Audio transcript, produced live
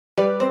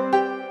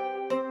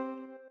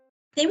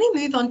Then we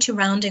move on to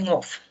rounding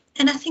off.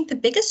 And I think the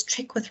biggest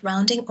trick with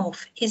rounding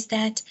off is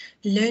that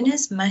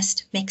learners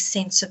must make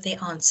sense of their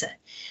answer.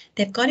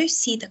 They've got to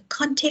see the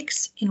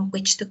context in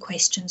which the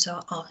questions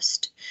are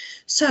asked.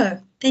 So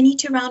they need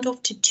to round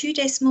off to 2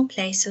 decimal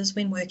places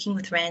when working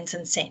with rands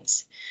and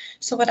cents.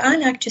 So what I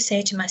like to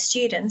say to my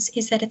students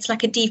is that it's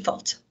like a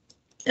default.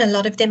 A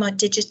lot of them are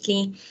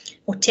digitally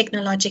or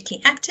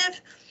technologically active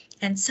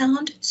and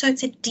sound, so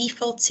it's a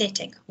default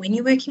setting. When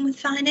you're working with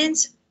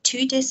finance,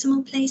 2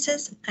 decimal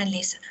places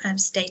unless I'm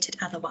stated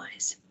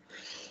otherwise.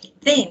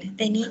 Then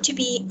they need to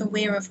be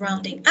aware of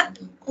rounding up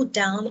or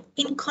down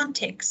in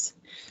context.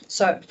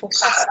 So for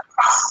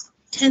costs,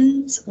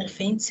 tins or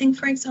fencing,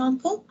 for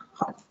example.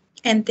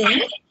 And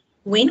then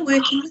when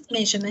working with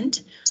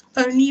measurement,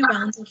 only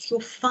round off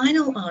your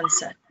final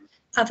answer.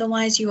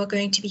 Otherwise, you are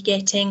going to be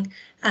getting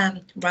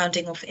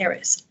rounding off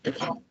errors.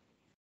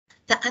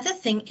 The other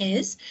thing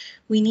is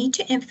we need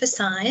to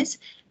emphasize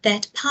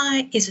that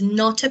pi is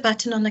not a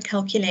button on the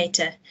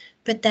calculator,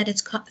 but that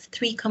it's got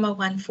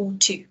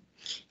 3,142.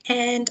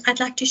 And I'd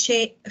like to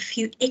share a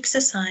few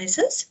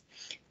exercises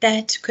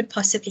that could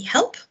possibly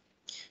help.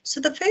 So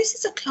the first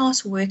is a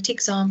class worked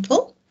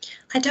example.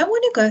 I don't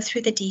want to go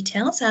through the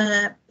details.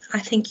 I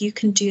think you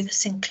can do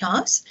this in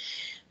class.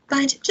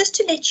 But just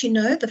to let you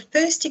know, the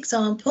first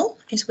example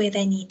is where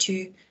they need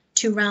to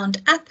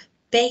round up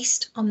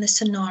based on the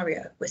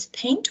scenario with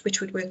paint, which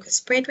would work with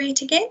spread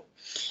rate again.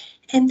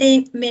 And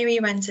then Mary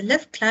runs a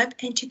lift club,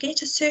 and to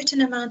get a certain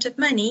amount of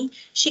money,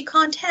 she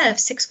can't have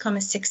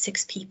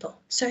 6,66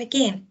 people. So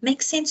again,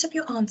 make sense of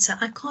your answer.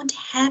 I can't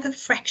have a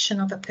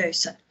fraction of a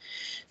person.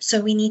 So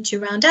we need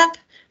to round up,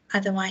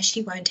 otherwise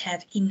she won't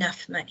have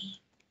enough money.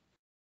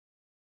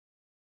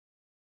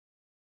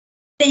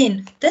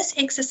 Then this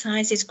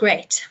exercise is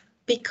great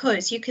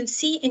because you can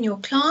see in your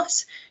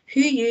class who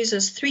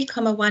uses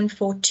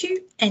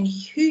 3,142 and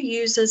who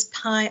uses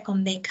pi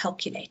on their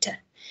calculator.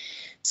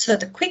 So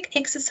the quick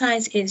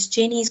exercise is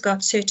Jenny's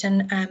got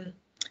certain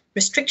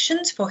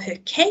restrictions for her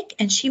cake,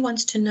 and she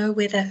wants to know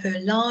whether her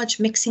large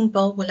mixing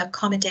bowl will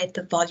accommodate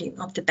the volume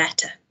of the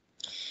batter.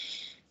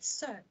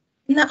 So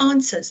in the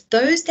answers,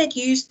 those that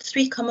used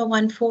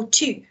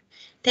 3,142,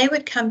 they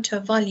would come to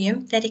a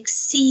volume that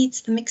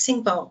exceeds the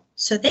mixing bowl.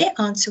 So their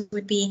answer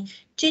would be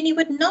Jenny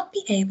would not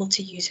be able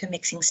to use her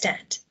mixing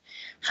stand.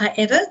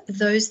 However,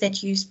 those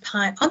that used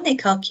pi on their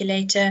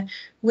calculator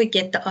would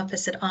get the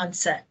opposite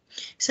answer.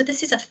 So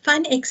this is a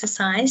fun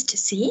exercise to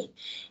see,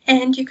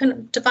 and you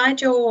can divide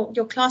your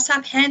class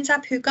up, hands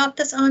up who got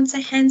this answer,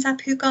 hands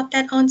up who got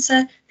that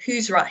answer,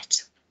 who's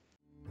right.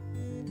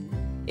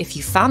 If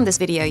you found this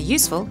video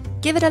useful,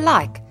 give it a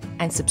like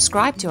and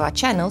subscribe to our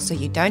channel so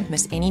you don't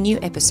miss any new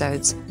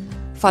episodes.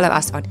 Follow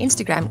us on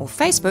Instagram or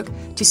Facebook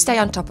to stay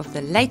on top of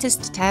the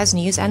latest TAS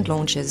news and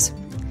launches.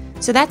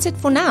 So that's it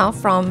for now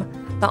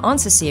from the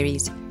Answer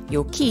series,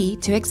 your key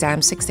to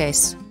exam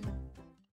success.